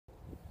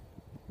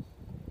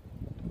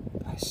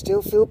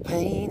still feel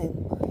pain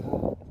in my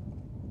heart,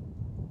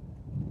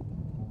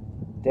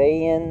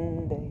 day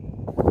in, day.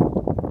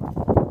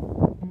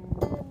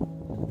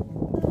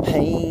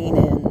 Pain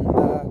in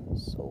my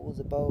soul's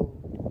abode,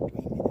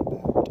 dreaming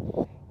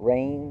about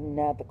rain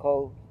at the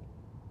coast.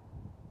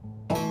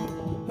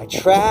 I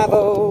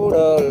travelled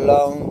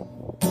alone,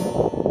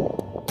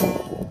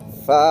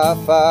 far,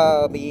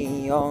 far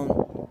beyond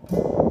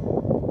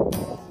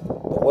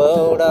the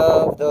world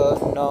of the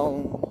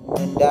known,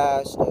 and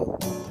I still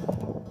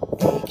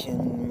ache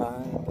in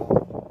my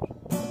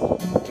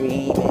bones,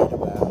 dreaming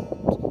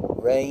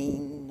about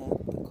rain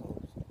at the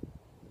coast.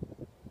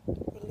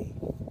 Relief.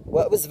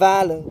 What was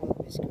valor?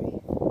 What was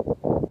grief?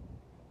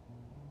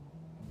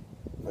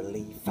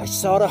 Relief. I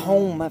sought a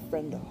home, my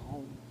friend, a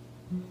home,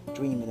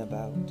 dreaming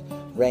about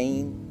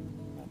rain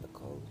at the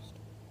coast.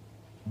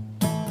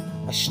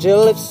 I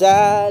still live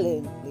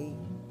silently.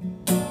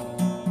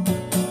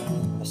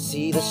 I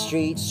see the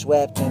streets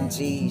swept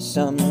empty,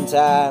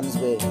 sometimes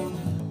with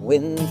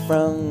wind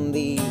from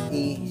the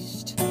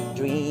east,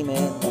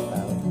 dreaming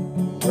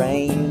about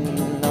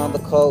rain on the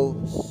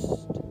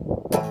coast.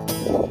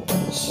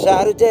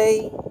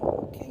 Saturday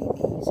came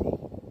easy.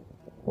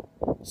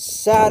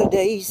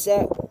 Saturday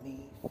set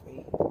me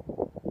free.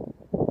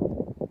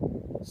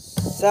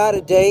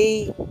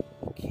 Saturday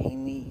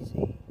came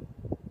easy.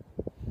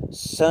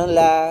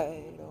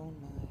 Sunlight on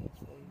my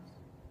face,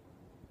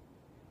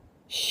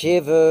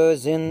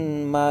 shivers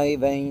in my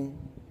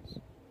veins,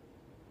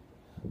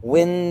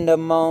 wind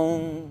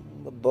among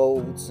the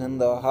boats in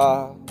the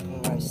harbour.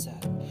 I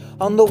sat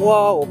on the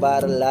wall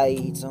by the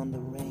lights on the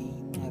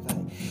rain. Have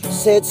I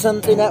said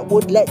something that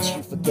would let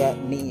you forget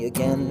me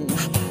again?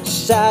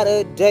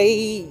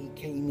 Saturday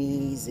came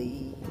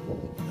easy,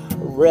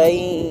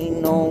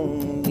 rain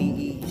on the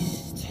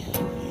east.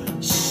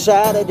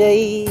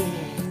 Saturday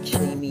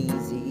came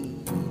easy,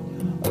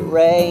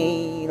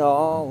 rain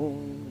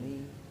on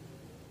me,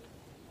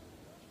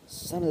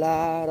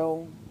 sunlight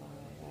on my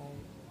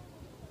eyes,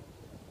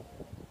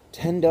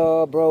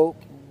 tender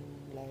broken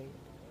light.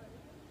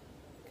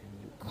 Can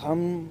you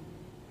come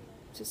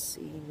to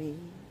see me?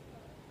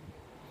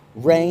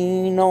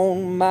 Rain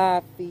on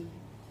my feet,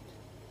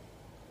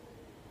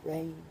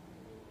 rain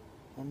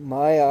on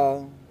my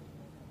arms,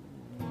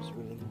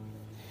 relief.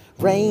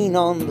 Rain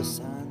on the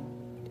sun,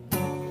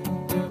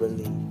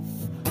 relief.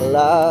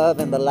 Love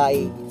and the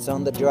lights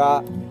on the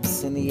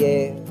drops in the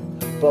air,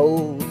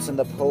 boats in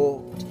the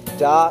port,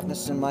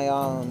 darkness in my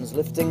arms,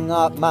 lifting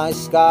up my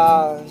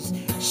scars.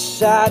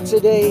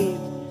 Saturday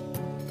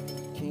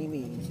came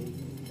easy,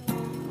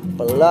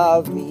 but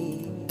love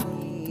me,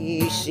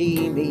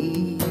 see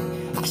me,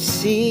 I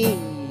see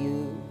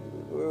you,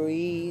 we're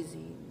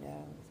easy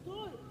now.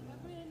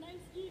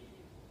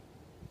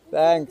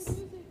 Thanks.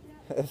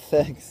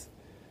 Thanks.